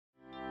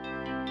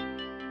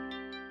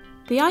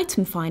The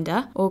item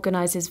finder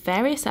organises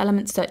various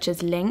elements such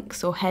as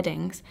links or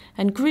headings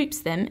and groups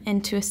them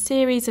into a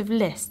series of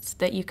lists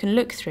that you can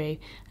look through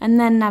and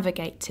then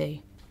navigate to.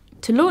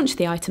 To launch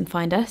the item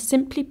finder,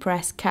 simply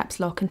press Caps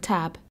Lock and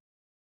Tab.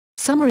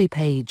 Summary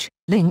page,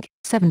 link,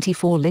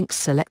 74 links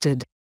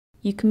selected.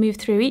 You can move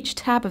through each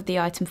tab of the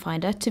item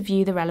finder to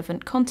view the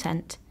relevant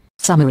content.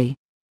 Summary,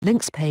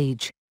 links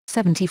page,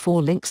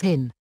 74 links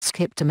in,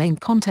 skip to main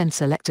content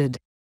selected.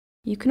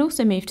 You can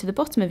also move to the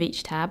bottom of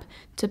each tab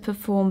to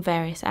perform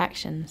various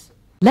actions.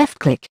 Left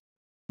click,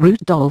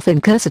 route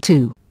Dolphin cursor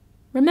to.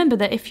 Remember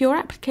that if your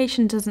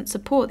application doesn't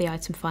support the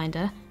item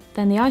finder,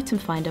 then the item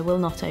finder will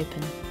not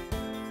open.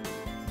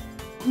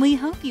 We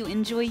hope you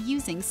enjoy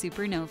using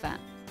SuperNova.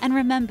 And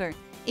remember,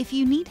 if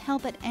you need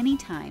help at any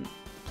time,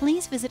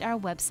 please visit our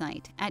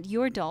website at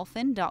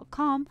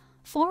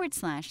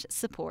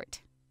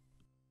yourdolphin.com/support.